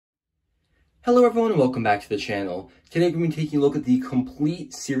Hello everyone and welcome back to the channel. Today we're going to be taking a look at the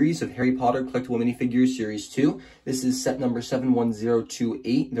complete series of Harry Potter Collectible Minifigures Series 2. This is set number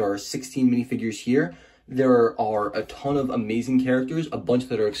 71028. There are 16 minifigures here. There are a ton of amazing characters, a bunch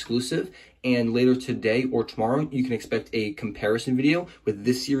that are exclusive, and later today or tomorrow you can expect a comparison video with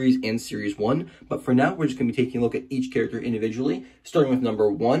this series and Series 1. But for now, we're just going to be taking a look at each character individually, starting with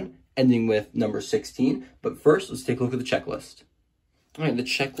number 1, ending with number 16. But first, let's take a look at the checklist. Alright, the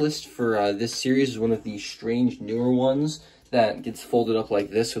checklist for this series is one of the strange newer ones that gets folded up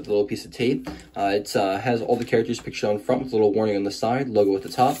like this with a little piece of tape. It has all the characters pictured on front with a little warning on the side, logo at the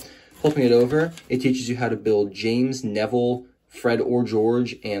top. Flipping it over, it teaches you how to build James, Neville, Fred or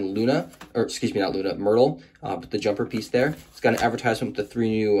George, and Luna, or excuse me, not Luna, Myrtle, with the jumper piece there. It's got an advertisement with the three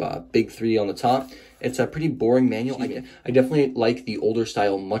new big 3 on the top. It's a pretty boring manual. I definitely like the older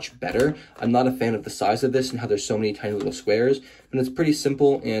style much better. I'm not a fan of the size of this and how there's so many tiny little squares, but it's pretty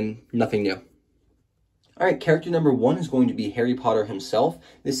simple and nothing new. Alright, character number 1 is going to be Harry Potter himself.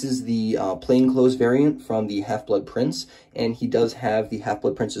 This is the plainclothes variant from the Half-Blood Prince, and he does have the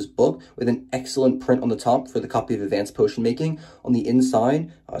Half-Blood Prince's book with an excellent print on the top for the copy of Advanced Potion Making. On the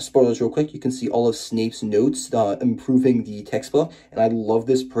inside, spoilers real quick, you can see all of Snape's notes improving the textbook, and I love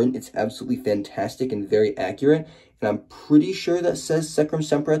this print. It's absolutely fantastic and very accurate, and I'm pretty sure that says Secrum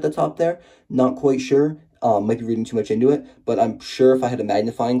Semper at the top there. Not quite sure. Might be reading too much into it, but I'm sure if I had a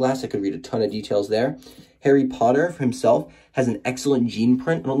magnifying glass, I could read a ton of details there. Harry Potter himself has an excellent jean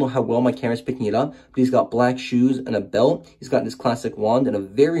print. I don't know how well my camera's picking it up, but he's got black shoes and a belt. He's got this classic wand and a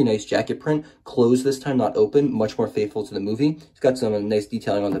very nice jacket print, closed this time, not open, much more faithful to the movie. He's got some nice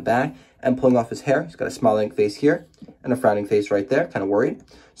detailing on the back and pulling off his hair. He's got a smiling face here and a frowning face right there, kind of worried.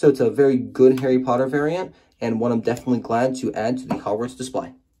 So it's a very good Harry Potter variant and one I'm definitely glad to add to the Hogwarts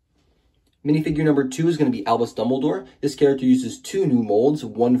display. Minifigure number 2 is going to be Albus Dumbledore. This character uses 2 new molds,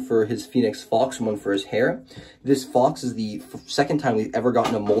 one for his Phoenix Fox and one for his hair. This fox is the second time we've ever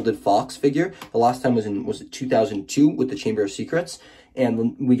gotten a molded fox figure. The last time was in 2002 with the Chamber of Secrets,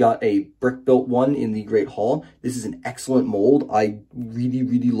 and we got a brick-built one in the Great Hall. This is an excellent mold. I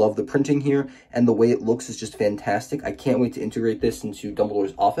really love the printing here, and the way it looks is just fantastic. I can't wait to integrate this into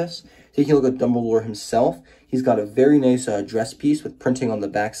Dumbledore's office. Taking a look at Dumbledore himself, he's got a very nice dress piece with printing on the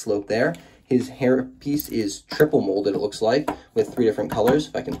back slope there. His hair piece is triple molded, it looks like, with 3 different colors,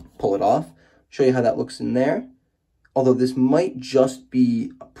 if I can pull it off. Show you how that looks in there. Although this might just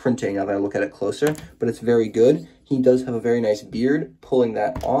be printing now that I look at it closer, but it's very good. He does have a very nice beard, pulling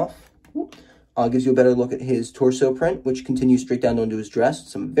that off. Gives you a better look at his torso print, which continues straight down onto his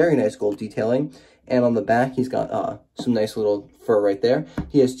dress. Some very nice gold detailing. And on the back, he's got some nice little fur right there.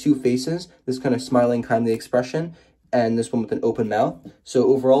 He has 2 faces, this kind of smiling, kindly expression, and this one with an open mouth. So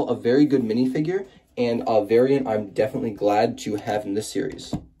overall, a very good minifigure and a variant I'm definitely glad to have in this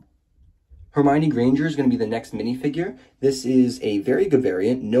series. Hermione Granger is going to be the next minifigure. This is a very good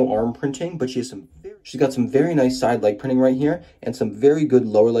variant, no arm printing, but she's got some very nice side leg printing right here and some very good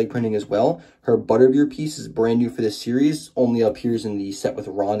lower leg printing as well. Her butterbeer piece is brand new for this series, only appears in the set with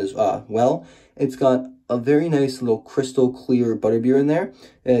Ron as well. It's got a very nice little crystal clear butterbeer in there.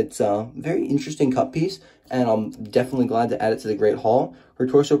 It's a very interesting cut piece, and I'm definitely glad to add it to the Great Hall. Her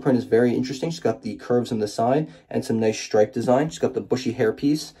torso print is very interesting. She's got the curves on the side and some nice stripe design. She's got the bushy hair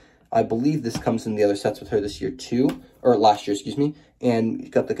piece. I believe this comes in the other sets with her this year too, or last year, excuse me. And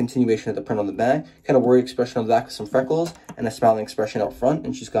you've got the continuation of the print on the back, kind of worried expression on the back with some freckles, and a smiling expression out front,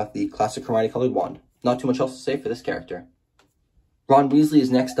 and she's got the classic Hermione colored wand. Not too much else to say for this character. Ron Weasley is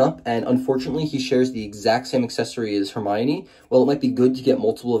next up, and unfortunately he shares the exact same accessory as Hermione. Well, it might be good to get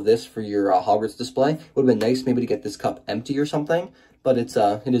multiple of this for your Hogwarts display. Would have been nice maybe to get this cup empty or something, but it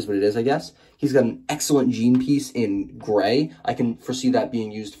is what it is, I guess. He's got an excellent jean piece in gray. I can foresee that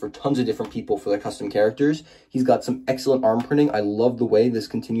being used for tons of different people for their custom characters. He's got some excellent arm printing. I love the way this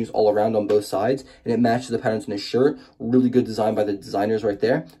continues all around on both sides, and it matches the patterns in his shirt. Really good design by the designers right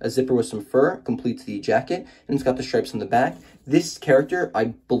there. A zipper with some fur completes the jacket, and it's got the stripes on the back. This character,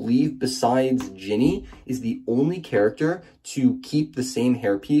 I believe, besides Ginny, is the only character to keep the same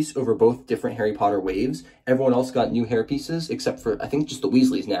hairpiece over both different Harry Potter waves. Everyone else got new hairpieces, except for, I think, just the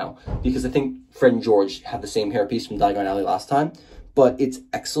Weasleys now, because I think Fred and George had the same hairpiece from Diagon Alley last time. But it's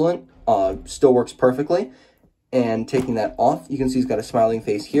excellent, still works perfectly. And taking that off, you can see he's got a smiling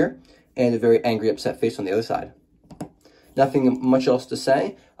face here, and a very angry, upset face on the other side. Nothing much else to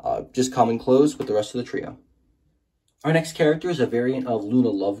say, just common clothes with the rest of the trio. Our next character is a variant of Luna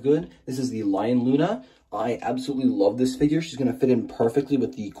Lovegood. This is the Lion Luna. I absolutely love this figure. She's going to fit in perfectly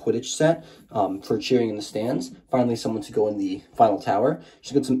with the Quidditch set for cheering in the stands. Finally, someone to go in the final tower.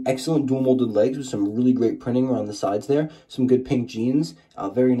 She's got some excellent dual molded legs with some really great printing around the sides there. Some good pink jeans,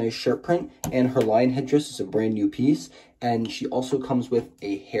 a very nice shirt print, and her lion headdress is a brand new piece. And she also comes with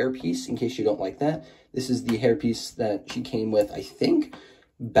a hair piece, in case you don't like that. This is the hair piece that she came with, I think,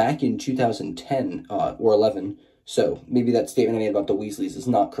 back in 2010 or 11. So maybe that statement I made about the Weasleys is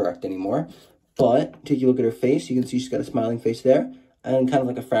not correct anymore. But take a look at her face. You can see she's got a smiling face there and kind of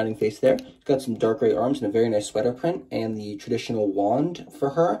like a frowning face there. She's got some dark gray arms and a very nice sweater print and the traditional wand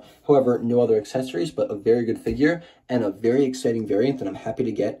for her. However, no other accessories, but a very good figure and a very exciting variant that I'm happy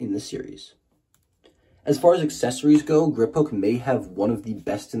to get in this series. As far as accessories go, Griphook may have one of the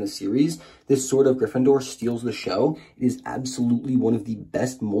best in the series. This Sword of Gryffindor steals the show. It is absolutely one of the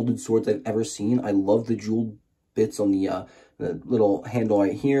best molded swords I've ever seen. I love the jeweled bits on the little handle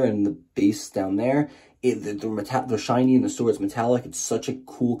right here and the base down there. They're shiny and the sword's metallic. It's such a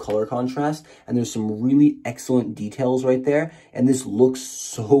cool color contrast, and there's some really excellent details right there, and this looks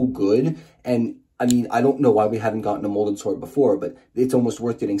so good. And I mean, I don't know why we haven't gotten a molded sword before, but it's almost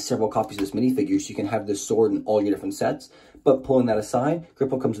worth getting several copies of this minifigure so you can have this sword in all your different sets. But pulling that aside,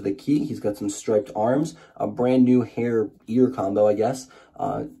 Griphook comes with a key. He's got some striped arms, a brand new hair-ear combo, I guess.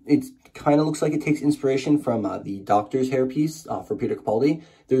 It kind of looks like it takes inspiration from the Doctor's hairpiece for Peter Capaldi.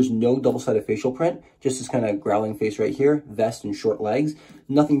 There's no double-sided facial print, just this kind of growling face right here, vest and short legs.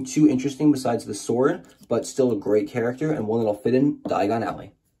 Nothing too interesting besides the sword, but still a great character and one that'll fit in Diagon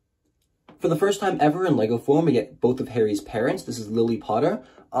Alley. For the first time ever in LEGO form, we get both of Harry's parents. This is Lily Potter.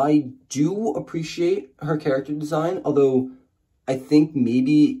 I do appreciate her character design, although I think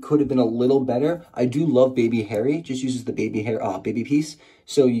maybe it could have been a little better. I do love Baby Harry. Just uses the baby piece,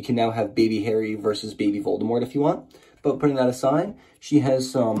 so you can now have Baby Harry versus Baby Voldemort if you want. But putting that aside, she has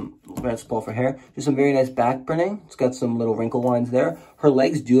some, that's ball for hair, just some very nice back printing. It's got some little wrinkle lines there. Her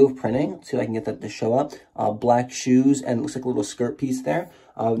legs do have printing. Let's see if I can get that to show up. Black shoes, and it looks like a little skirt piece there.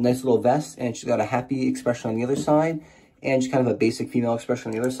 Nice little vest, and she's got a happy expression on the other side, and she's kind of a basic female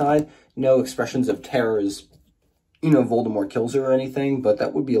expression on the other side. No expressions of terror as, you know, Voldemort kills her or anything, but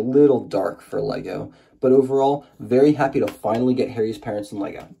that would be a little dark for LEGO. But overall, very happy to finally get Harry's parents in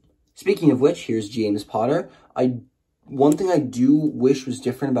LEGO. Speaking of which, here's James Potter. One thing I do wish was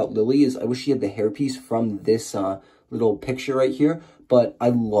different about Lily is I wish she had the hairpiece from this little picture right here, but I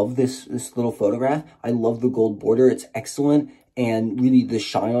love this little photograph. I love the gold border. It's excellent, and really the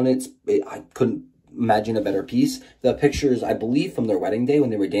shine on it, I couldn't imagine a better piece. The pictures, I believe, from their wedding day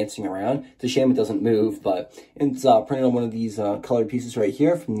when they were dancing around. It's a shame it doesn't move, but it's printed on one of these colored pieces right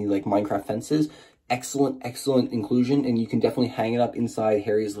here from the Minecraft fences. Excellent inclusion, and you can definitely hang it up inside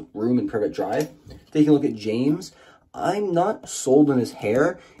Harry's room in Privet Drive. Taking a look at James, I'm not sold on his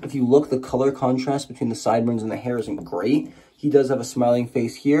hair. If you look, the color contrast between the sideburns and the hair isn't great. He does have a smiling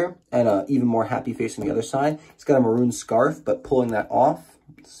face here and an even more happy face on the other side. He's got a maroon scarf, but pulling that off,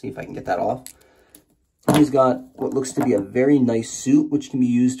 let's see if I can get that off. He's got what looks to be a very nice suit, which can be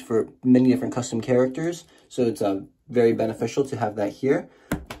used for many different custom characters. So it's very beneficial to have that here.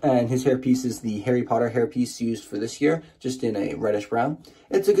 And his hairpiece is the Harry Potter hairpiece used for this year, just in a reddish brown.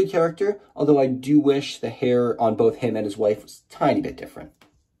 It's a good character, although I do wish the hair on both him and his wife was a tiny bit different.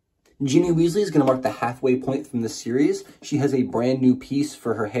 Ginny Weasley is going to mark the halfway point from this series. She has a brand new piece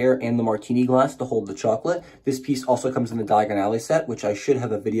for her hair and the martini glass to hold the chocolate. This piece also comes in the Diagon Alley set, which I should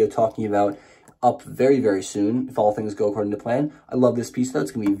have a video talking about up very soon, if all things go according to plan. I love this piece, though.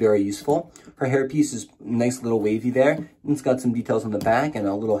 It's going to be very useful. Her hair piece is nice little wavy there. And it's got some details on the back and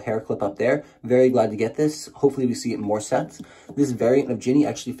a little hair clip up there. Very glad to get this. Hopefully we see it in more sets. This variant of Ginny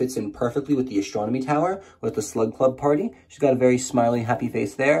actually fits in perfectly with the astronomy tower, with the Slug Club party. She's got a very smiley, happy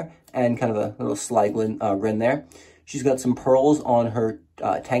face there, and kind of a little sly grin there. She's got some pearls on her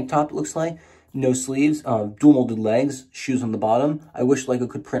tank top, it looks like. No sleeves, dual molded legs, shoes on the bottom. I wish LEGO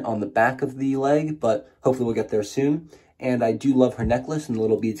could print on the back of the leg, but hopefully we'll get there soon. And I do love her necklace and the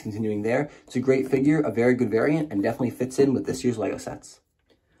little beads continuing there. It's a great figure, a very good variant, and definitely fits in with this year's LEGO sets.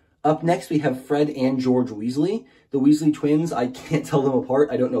 Up next, we have Fred and George Weasley. The Weasley twins, I can't tell them apart.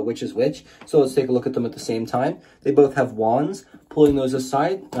 I don't know which is which. So let's take a look at them at the same time. They both have wands. Pulling those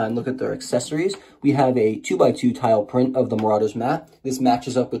aside and look at their accessories, we have a 2x2 tile print of the Marauders map. This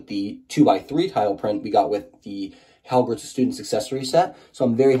matches up with the 2x3 tile print we got with the Hogwarts Students accessory set. So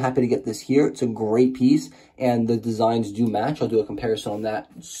I'm very happy to get this here. It's a great piece, and the designs do match. I'll do a comparison on that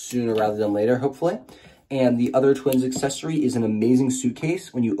sooner rather than later, hopefully. And the other twins accessory is an amazing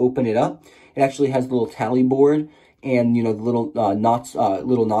suitcase. When you open it up, it actually has a little tally board. and, you know, the little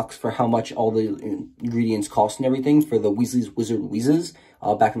little knocks for how much all the ingredients cost and everything for the Weasley's Wizard Wheezes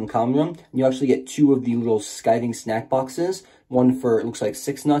back in the common room. And you actually get 2 of the little skiving snack boxes, one for, it looks like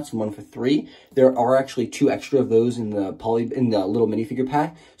 6 nuts and one for 3. There are actually 2 extra of those in the little minifigure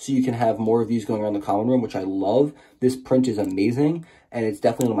pack, so you can have more of these going around the common room, which I love. This print is amazing, and it's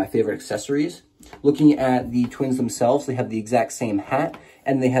definitely one of my favorite accessories. Looking at the twins themselves, they have the exact same hat,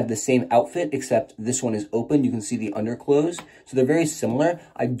 and they have the same outfit, except this one is open. You can see the underclothes, so they're very similar.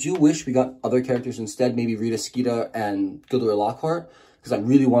 I do wish we got other characters instead, maybe Rita Skeeter and Gilderoy Lockhart, because I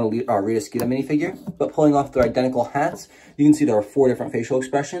really want a Rita Skeeter minifigure. But pulling off their identical hats, you can see there are 4 different facial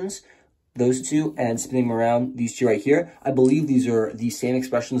expressions. Those 2, and spinning them around, these 2 right here. I believe these are the same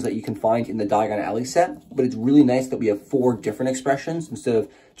expressions that you can find in the Diagon Alley set, but it's really nice that we have 4 different expressions instead of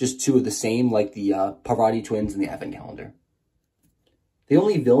just 2 of the same, like the Pavarotti twins and the Advent calendar. The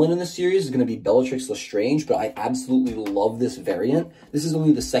only villain in this series is going to be Bellatrix Lestrange, but I absolutely love this variant. This is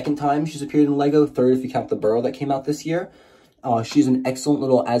only the 2nd time she's appeared in LEGO, 3rd if you count the Burrow that came out this year. She's an excellent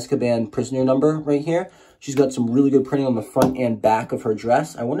little Azkaban prisoner number right here. She's got some really good printing on the front and back of her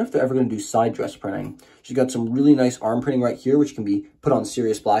dress. I wonder if they're ever going to do side dress printing. She's got some really nice arm printing right here, which can be put on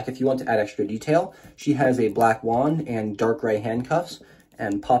Sirius Black if you want to add extra detail. She has a black wand and dark gray handcuffs,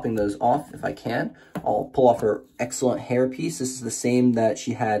 and popping those off if I can, I'll pull off her excellent hairpiece. This is the same that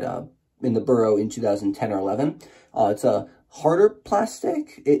she had in the Burrow in 2010 or 11. It's a harder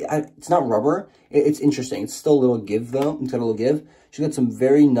plastic. It's not rubber. It's interesting. It's still a little give though. It's got a little give. She's got some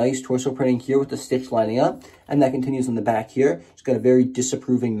very nice torso printing here with the stitch lining up, and that continues on the back here. She's got a very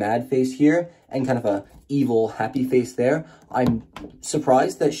disapproving mad face here and kind of a evil happy face there. I'm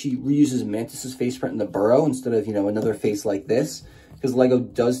surprised that she reuses Mantis's face print in the Burrow instead of, you know, another face like this, because LEGO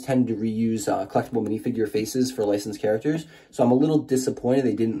does tend to reuse collectible minifigure faces for licensed characters. So I'm a little disappointed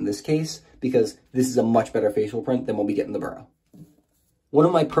they didn't in this case, because this is a much better facial print than what we get in the Burrow. One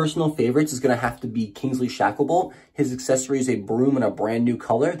of my personal favorites is going to have to be Kingsley Shacklebolt. His accessory is a broom in a brand new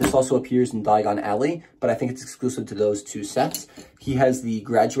color. This also appears in Diagon Alley, but I think it's exclusive to those 2 sets. He has the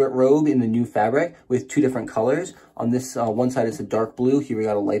graduate robe in the new fabric with 2 different colors. On this one side, it's a dark blue. Here we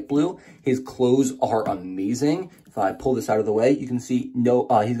got a light blue. His clothes are amazing. If I pull this out of the way, you can see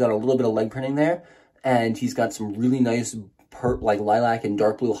he's got a little bit of leg printing there, and he's got some really nice like lilac and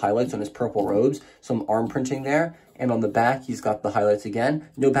dark blue highlights on his purple robes, some arm printing there, and on the back he's got the highlights again.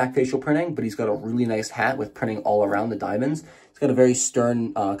 No back facial printing, but he's got a really nice hat with printing all around the diamonds. He's got a very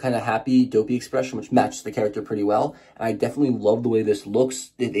stern, kind of happy, dopey expression, which matches the character pretty well, and I definitely love the way this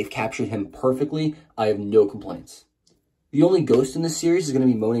looks. They've captured him perfectly. I have no complaints. The only ghost in this series is going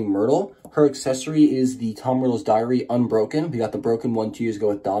to be Moaning Myrtle. Her accessory is the Tom Riddle's Diary Unbroken. We got the broken one 2 years ago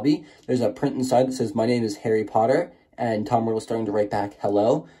with Dobby. There's a print inside that says, "My name is Harry Potter," and Tom Riddle's starting to write back,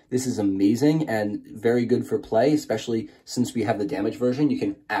 "Hello." This is amazing and very good for play, especially since we have the damage version. You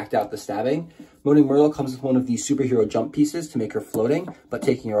can act out the stabbing. Moaning Myrtle comes with one of these superhero jump pieces to make her floating, but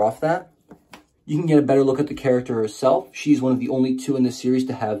taking her off that, you can get a better look at the character herself. She's one of the only 2 in this series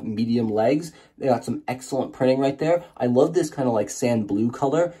to have medium legs. They got some excellent printing right there. I love this kind of like sand blue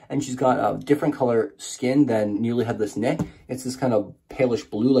color, and she's got a different color skin than Nearly Headless Nick. It's this kind of palish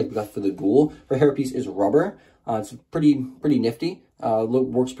blue like we got for the Ghoul. Her hairpiece is rubber. It's pretty nifty.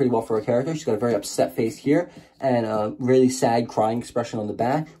 Works pretty well for her character. She's got a very upset face here and a really sad crying expression on the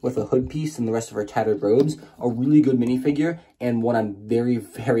back with a hood piece and the rest of her tattered robes. A really good minifigure, and one I'm very,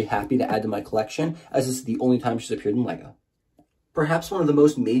 very happy to add to my collection, as this is the only time she's appeared in LEGO. Perhaps one of the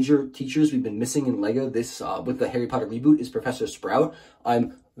most major teachers we've been missing in LEGO with the Harry Potter reboot is Professor Sprout.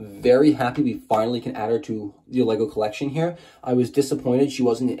 I'm very happy we finally can add her to the LEGO collection here. I was disappointed she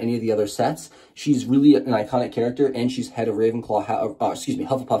wasn't in any of the other sets. She's really an iconic character, and she's head of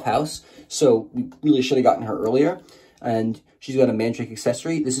Hufflepuff House, so we really should have gotten her earlier. And she's got a Mandrake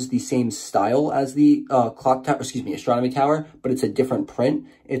accessory. This is the same style as the Astronomy Tower, but it's a different print.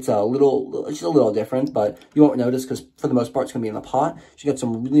 It's just a little different, but you won't notice because for the most part it's gonna be in the pot. She's got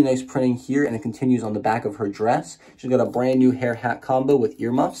some really nice printing here, and it continues on the back of her dress. She's got a brand new hair hat combo with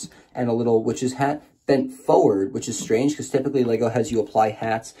earmuffs and a little witch's hat bent forward, which is strange because typically LEGO has you apply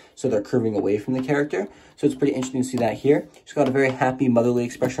hats so they're curving away from the character. So it's pretty interesting to see that here. She's got a very happy motherly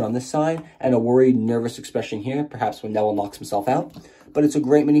expression on this side and a worried, nervous expression here, perhaps when Neville knocks himself out. But it's a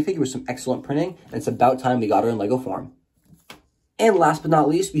great minifigure with some excellent printing, and it's about time we got her in LEGO form. And last but not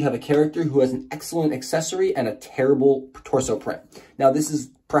least, we have a character who has an excellent accessory and a terrible torso print. Now, this is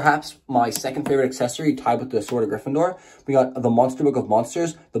perhaps my second favorite accessory, tied with the Sword of Gryffindor. We got the Monster Book of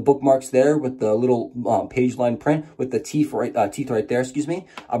Monsters, the bookmarks there with the little page line print with the teeth right there, excuse me.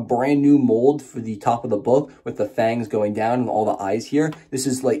 A brand new mold for the top of the book with the fangs going down and all the eyes here. This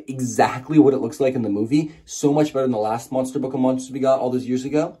is like exactly what it looks like in the movie. So much better than the last Monster Book of Monsters we got all those years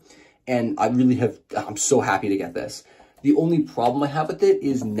ago. And I'm so happy to get this. The only problem I have with it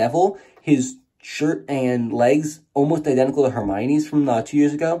is Neville. His shirt and legs almost identical to Hermione's from 2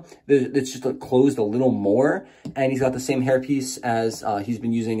 years ago. It's just closed a little more, and he's got the same hairpiece as he's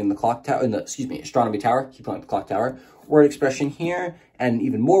been using in the clock tower, astronomy tower. Keep calling it the clock tower. Word expression here, and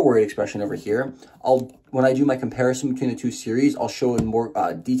even more word expression over here. When I do my comparison between the two series, I'll show in more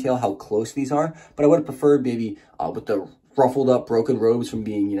detail how close these are. But I would have preferred maybe with the ruffled up, broken robes from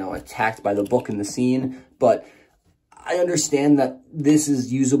being, attacked by the book in the scene, but I understand that this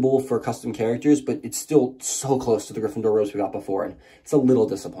is usable for custom characters, but it's still so close to the Gryffindor robes we got before, and it's a little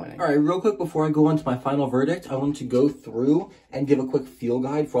disappointing. All right, real quick before I go on to my final verdict, I want to go through and give a quick feel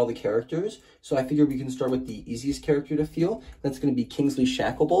guide for all the characters. So I figured we can start with the easiest character to feel. That's going to be Kingsley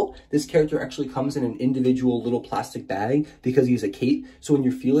Shacklebolt. This character actually comes in an individual little plastic bag because he's a cape. So when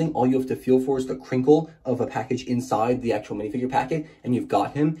you're feeling, all you have to feel for is the crinkle of a package inside the actual minifigure packet, and you've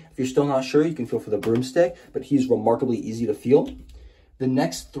got him. If you're still not sure, you can feel for the broomstick, but he's remarkably easy to feel. The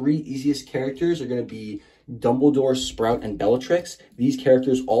next three easiest characters are going to be Dumbledore, Sprout, and Bellatrix. These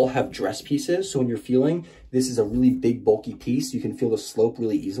characters all have dress pieces, so when you're feeling, this is a really big, bulky piece. You can feel the slope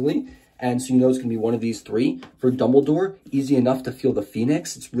really easily. And so you know it's going to be one of these three. For Dumbledore, easy enough to feel the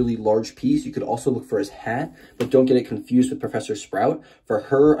Phoenix. It's a really large piece. You could also look for his hat, but don't get it confused with Professor Sprout. For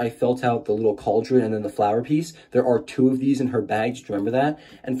her, I felt out the little cauldron and then the flower piece. There are two of these in her bag, just remember that.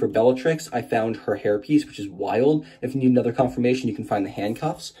 And for Bellatrix, I found her hair piece, which is wild. If you need another confirmation, you can find the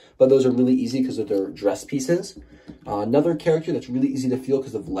handcuffs, but those are really easy because of their dress pieces. Another character that's really easy to feel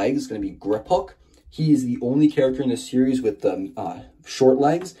because of legs is going to be Griphook. He is the only character in this series with the short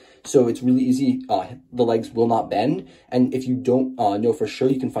legs, so it's really easy. The legs will not bend, and if you don't know for sure,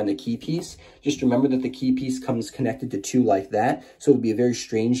 you can find the key piece. Just remember that the key piece comes connected to two like that, so it'll be a very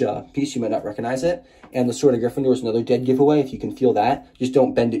strange piece. You might not recognize it. And the Sword of Gryffindor is another dead giveaway. If you can feel that, just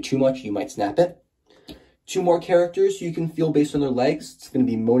don't bend it too much. You might snap it. Two more characters you can feel based on their legs. It's going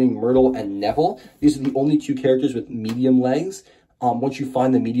to be Moaning Myrtle and Neville. These are the only two characters with medium legs. Once you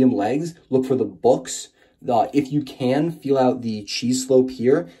find the medium legs, look for the books. If you can, feel out the cheese slope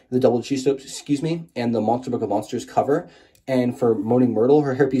here, the double cheese slope, excuse me, and the Monster Book of Monsters cover. And for Moaning Myrtle,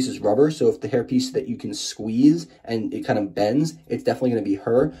 her hairpiece is rubber, so if the hairpiece that you can squeeze and it kind of bends, it's definitely going to be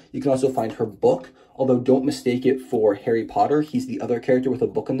her. You can also find her book, although don't mistake it for Harry Potter. He's the other character with a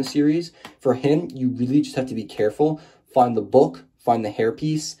book in the series. For him, you really just have to be careful. Find the book, find the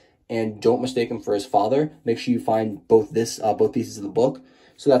hairpiece, and don't mistake him for his father. Make sure you find both pieces of the book.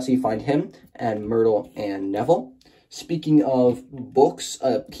 So that's how you find him, and Myrtle and Neville. Speaking of books,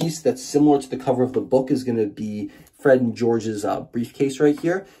 a piece that's similar to the cover of the book is going to be Fred and George's briefcase right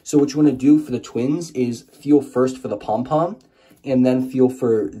here. So what you want to do for the twins is feel first for the pom-pom, and then feel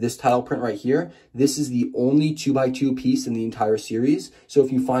for this tile print right here. This is the only 2x2 piece in the entire series. So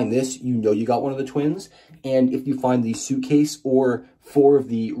if you find this, you know you got one of the twins. And if you find the suitcase or 4 of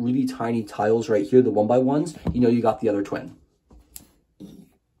the really tiny tiles right here, the 1x1s, you know you got the other twin.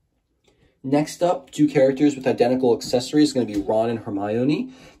 Next up, two characters with identical accessories is going to be Ron and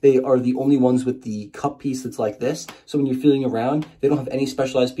Hermione. They are the only ones with the cup piece that's like this. So when you're feeling around, they don't have any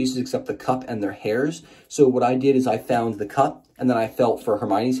specialized pieces except the cup and their hairs. So what I did is I found the cup, and then I felt for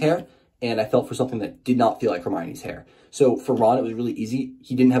Hermione's hair, and I felt for something that did not feel like Hermione's hair. So for Ron, it was really easy.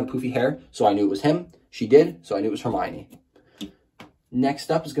 He didn't have a poofy hair, so I knew it was him. She did, so I knew it was Hermione.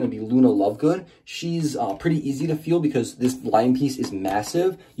 Next up is going to be Luna Lovegood. She's pretty easy to feel because this line piece is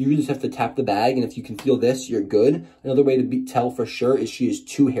massive. You really just have to tap the bag, and if you can feel this, you're good. Another way to tell for sure is she has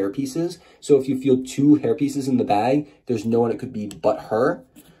 2 hair pieces. So if you feel 2 hair pieces in the bag, there's no one it could be but her.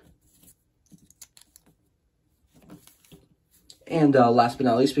 And last but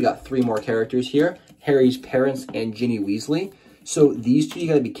not least, we got 3 more characters here. Harry's parents and Ginny Weasley. So these two you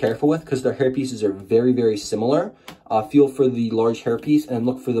got to be careful with because their hair pieces are very, very similar. Feel for the large hair piece and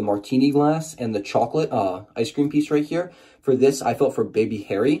look for the martini glass and the chocolate ice cream piece right here. For this, I felt for baby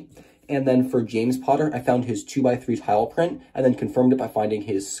Harry. And then for James Potter, I found his 2x3 tile print and then confirmed it by finding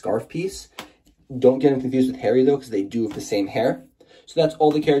his scarf piece. Don't get him confused with Harry though, because they do have the same hair. So that's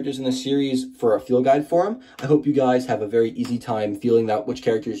all the characters in the series for a field guide for them. I hope you guys have a very easy time feeling out which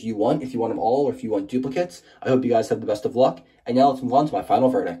characters you want, if you want them all or if you want duplicates. I hope you guys have the best of luck. And now let's move on to my final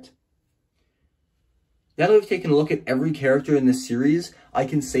verdict. Now that we've taken a look at every character in this series, I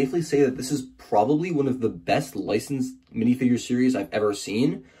can safely say that this is probably one of the best licensed minifigure series I've ever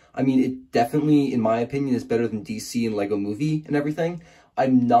seen. I mean, it definitely, in my opinion, is better than DC and Lego Movie and everything.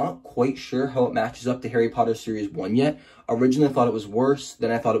 I'm not quite sure how it matches up to Harry Potter Series 1 yet. Originally, I thought it was worse,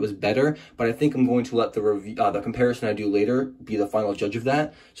 then I thought it was better, but I think I'm going to let the review, the comparison I do later be the final judge of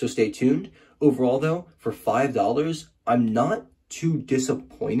that, so stay tuned. Overall, though, for $5, I'm not too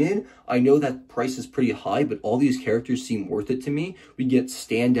disappointed. I know that price is pretty high, but all these characters seem worth it to me. We get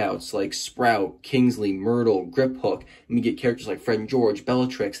standouts like Sprout, Kingsley, Myrtle, Griphook, and we get characters like Fred and George,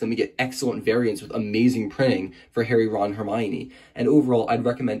 Bellatrix, then we get excellent variants with amazing printing for Harry, Ron, Hermione. And overall, I'd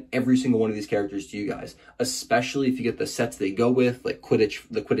recommend every single one of these characters to you guys, especially if you get the sets they go with, like Quidditch,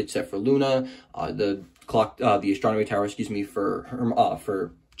 the Quidditch set for Luna, the astronomy tower,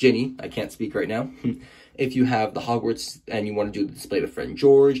 for Ginny. I can't speak right now. If you have the Hogwarts and you want to do the display with Fred and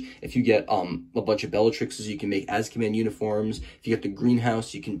George, if you get a bunch of Bellatrixes you can make Azkaban uniforms, if you get the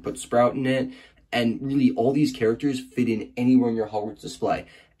greenhouse, you can put Sprout in it, and really all these characters fit in anywhere in your Hogwarts display.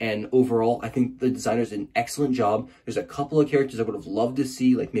 And overall, I think the designers did an excellent job. There's a couple of characters I would have loved to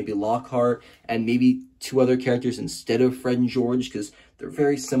see, like maybe Lockhart, and maybe 2 other characters instead of Fred and George, because they're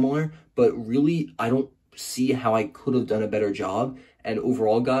very similar, but really, I don't see how I could have done a better job. And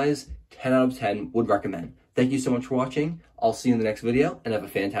overall, guys, 10 out of 10 would recommend. Thank you so much for watching. I'll see you in the next video, and have a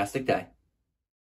fantastic day.